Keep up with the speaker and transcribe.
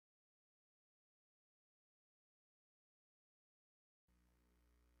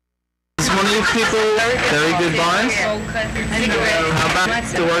these people very good buyers? How about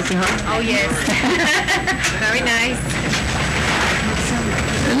the working hard? Oh yes. Very nice.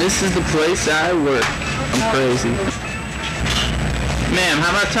 And this is the place I work. I'm crazy. Ma'am,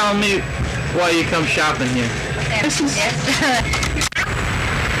 how about telling me why you come shopping here? This is...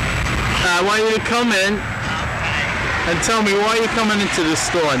 I want you to come in and tell me why you're coming into the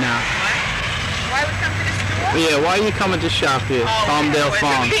store now. Why we come to the store? Yeah, why are you coming to shop here? Farmdale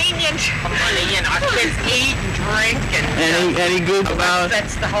Farms. Convenient. You know, kids eat and drink and... Any good about...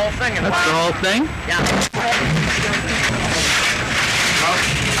 That's the whole thing. That's the whole thing? Yeah.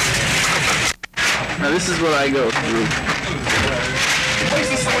 Now this is what I go through.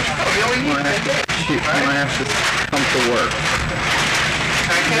 I have to come to work.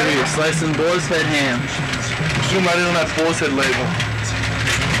 Give me a slice and boar's head ham. Zoom right in on that boar's head label.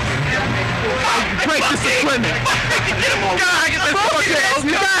 Break this equipment.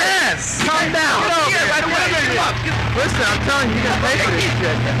 Yes. Calm down. Listen, I'm telling you, you're gonna pay for this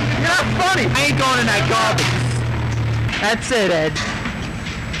shit. You're not funny. I ain't going in that garbage. That's it, Ed.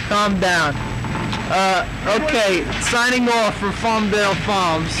 Calm down. Okay, signing off for Farmdale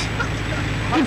Farms.